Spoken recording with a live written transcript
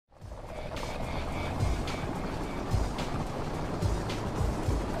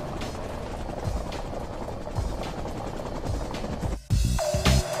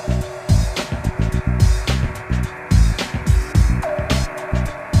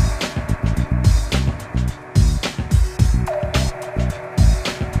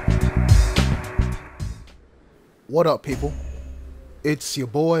What up, people? It's your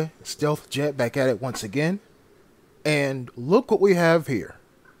boy, Stealth Jet, back at it once again. And look what we have here.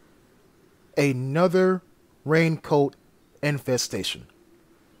 Another raincoat infestation.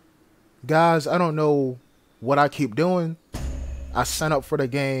 Guys, I don't know what I keep doing. I sign up for the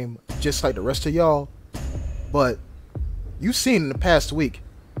game just like the rest of y'all. But you've seen in the past week,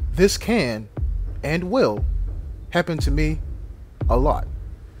 this can and will happen to me a lot.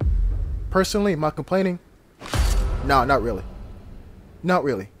 Personally, am I complaining? No, not really. Not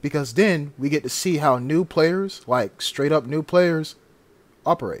really, because then we get to see how new players, like straight up new players,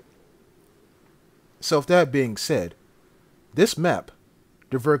 operate. So with that being said, this map,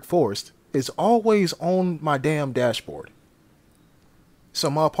 the Vigor Forest, is always on my damn dashboard. So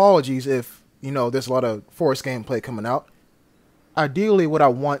my apologies if, there's a lot of forest gameplay coming out. Ideally, what I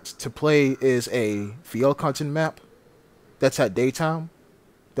want to play is a field content map that's at daytime.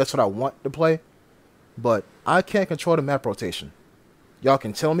 That's what I want to play. But I can't control the map rotation. Y'all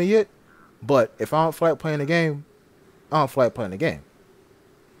can tell me it, but if I don't feel like playing the game, I don't feel like playing the game.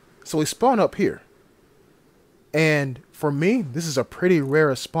 So we spawn up here. And for me, this is a pretty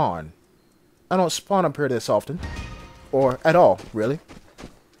rare spawn. I don't spawn up here this often. Or at all, really.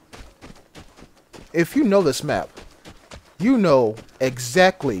 If you know this map, you know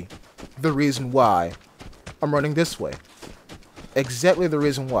exactly the reason why I'm running this way. Exactly the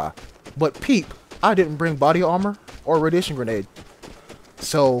reason why. But peep, I didn't bring body armor or radiation grenade.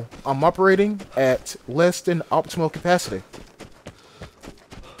 So I'm operating at less than optimal capacity.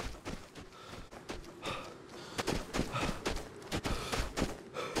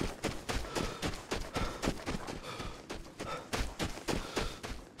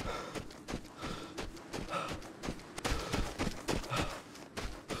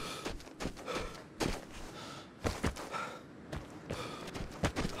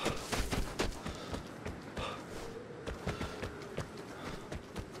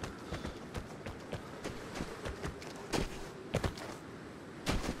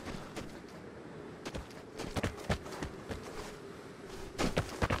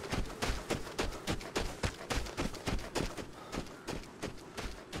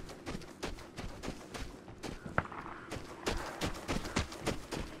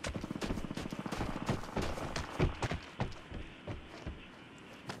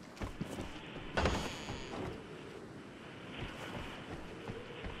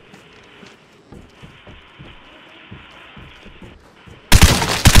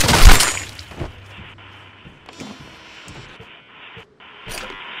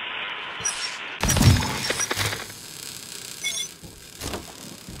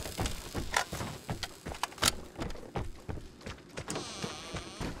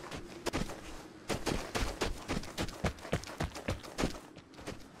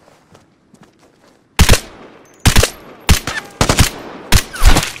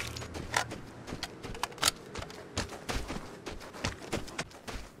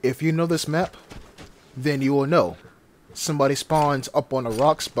 If you know this map, then you will know. Somebody spawns up on the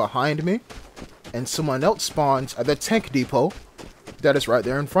rocks behind me, and someone else spawns at the tank depot that is right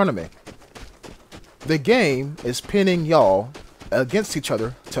there in front of me. The game is pinning y'all against each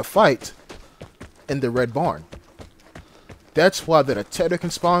other to fight in the red barn. That's why the detector can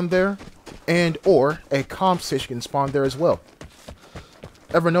spawn there, and or a comm station can spawn there as well.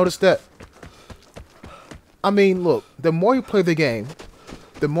 Ever notice that? I mean, look, the more you play the game,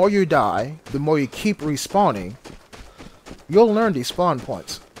 the more you die, the more you keep respawning, you'll learn these spawn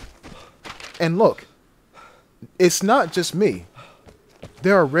points. And look, it's not just me.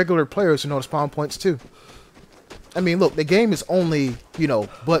 There are regular players who know the spawn points too. I mean, look, the game is only,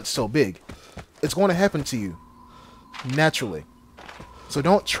 but so big. It's going to happen to you naturally. So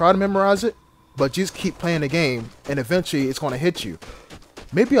don't try to memorize it, but just keep playing the game, and eventually it's going to hit you.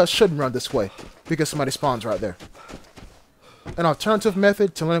 Maybe I shouldn't run this way, because somebody spawns right there. An alternative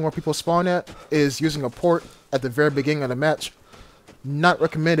method to learning where people spawn at is using a port at the very beginning of the match. Not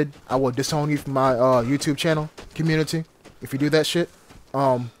recommended. I will disown you from my YouTube channel community if you do that shit.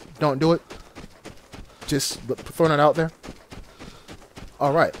 Don't do it. Just throwing it out there.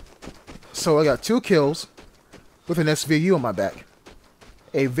 Alright. So I got 2 kills with an SVU on my back.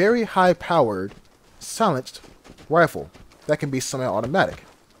 A very high-powered, silenced rifle that can be semi-automatic.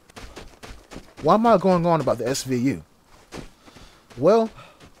 Why am I going on about the SVU? Well,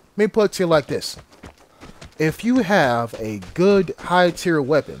 let me put it to you like this. If you have a good high-tier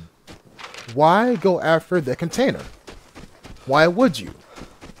weapon, why go after the container? Why would you?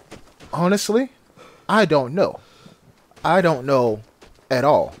 Honestly, I don't know. I don't know at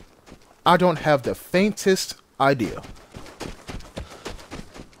all. I don't have the faintest idea.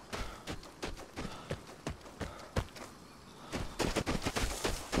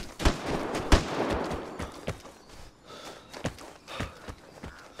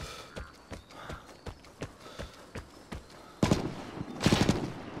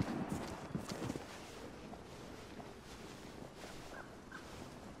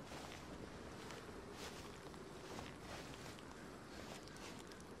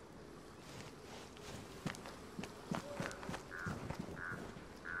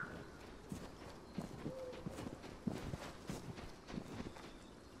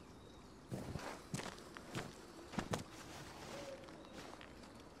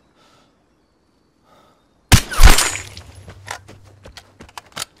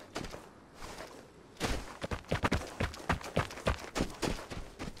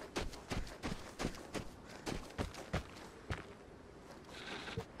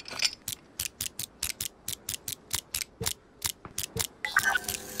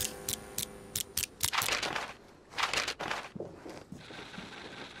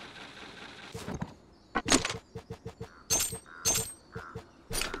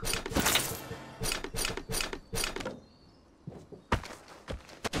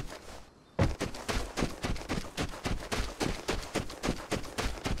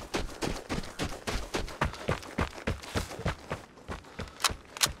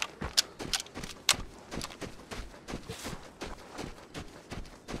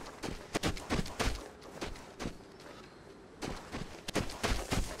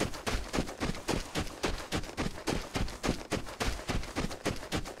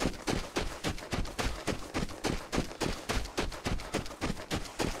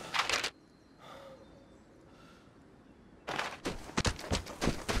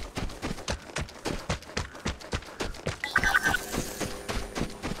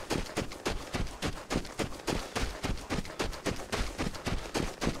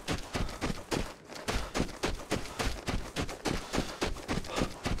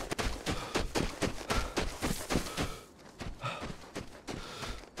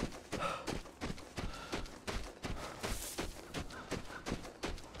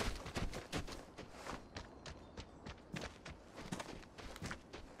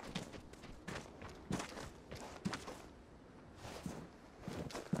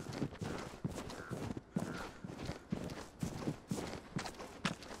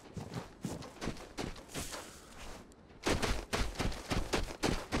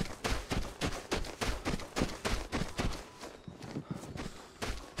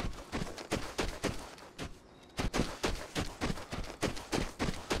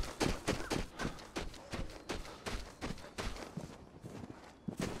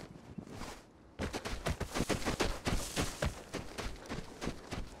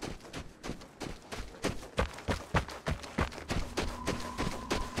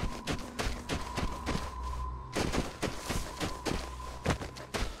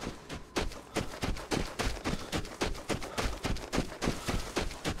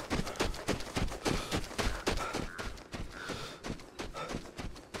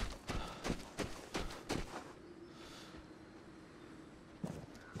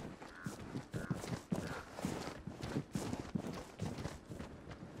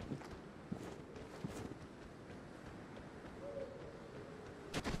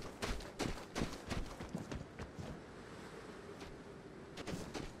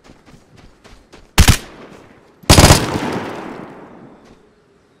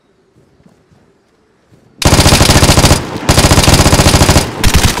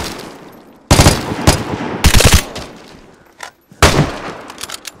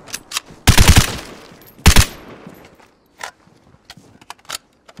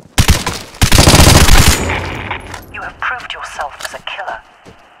 yourself as a killer,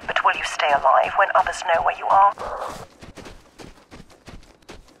 but will you stay alive when others know where you are?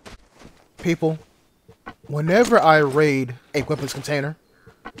 People, whenever I raid a weapons container,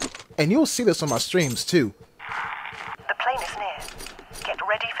 and you'll see this on my streams too, The plane is near. Get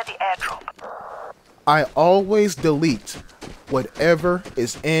ready for the airdrop. I always delete whatever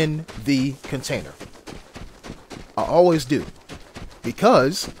is in the container. I always do.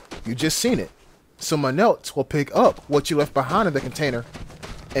 Because you just seen it. Someone else will pick up what you left behind in the container,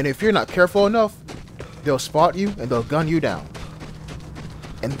 and if you're not careful enough, they'll spot you and they'll gun you down.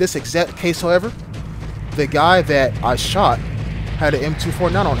 In this exact case, however, the guy that I shot had an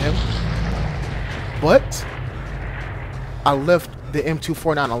M249 on him, but I left the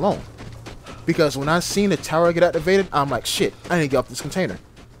M249 alone. Because when I seen the tower get activated, I'm like, shit, I need to get off this container.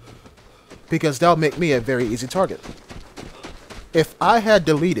 Because that'll make me a very easy target. If I had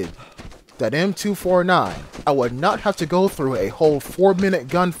deleted that M249, I would not have to go through a whole 4-minute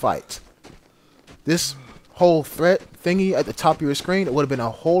gunfight. This whole threat thingy at the top of your screen, it would have been a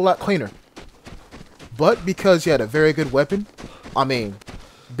whole lot cleaner. But because he had a very good weapon, I mean,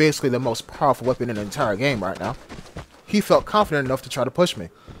 basically the most powerful weapon in the entire game right now, he felt confident enough to try to push me.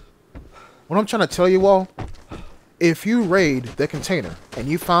 What I'm trying to tell you all, if you raid the container and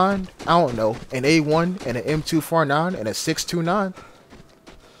you find, I don't know, an A1 and an M249 and a 629,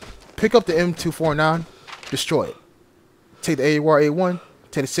 pick up the M249, destroy it. Take the AR A1,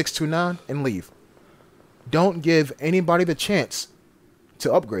 take the 629, and leave. Don't give anybody the chance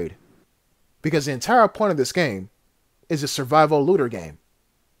to upgrade. Because the entire point of this game is a survival looter game.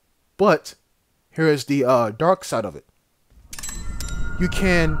 But here is the dark side of it. You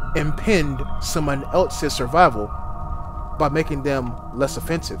can impede someone else's survival by making them less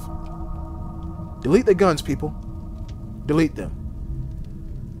offensive. Delete the guns, people. Delete them.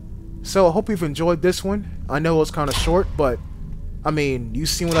 So I hope you've enjoyed this one. I know it was kind of short, but I mean, you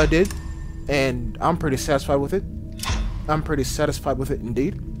seen what I did, and I'm pretty satisfied with it. I'm pretty satisfied with it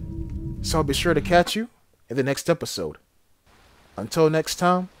indeed. So I'll be sure to catch you in the next episode. Until next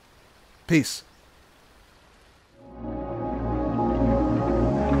time, peace.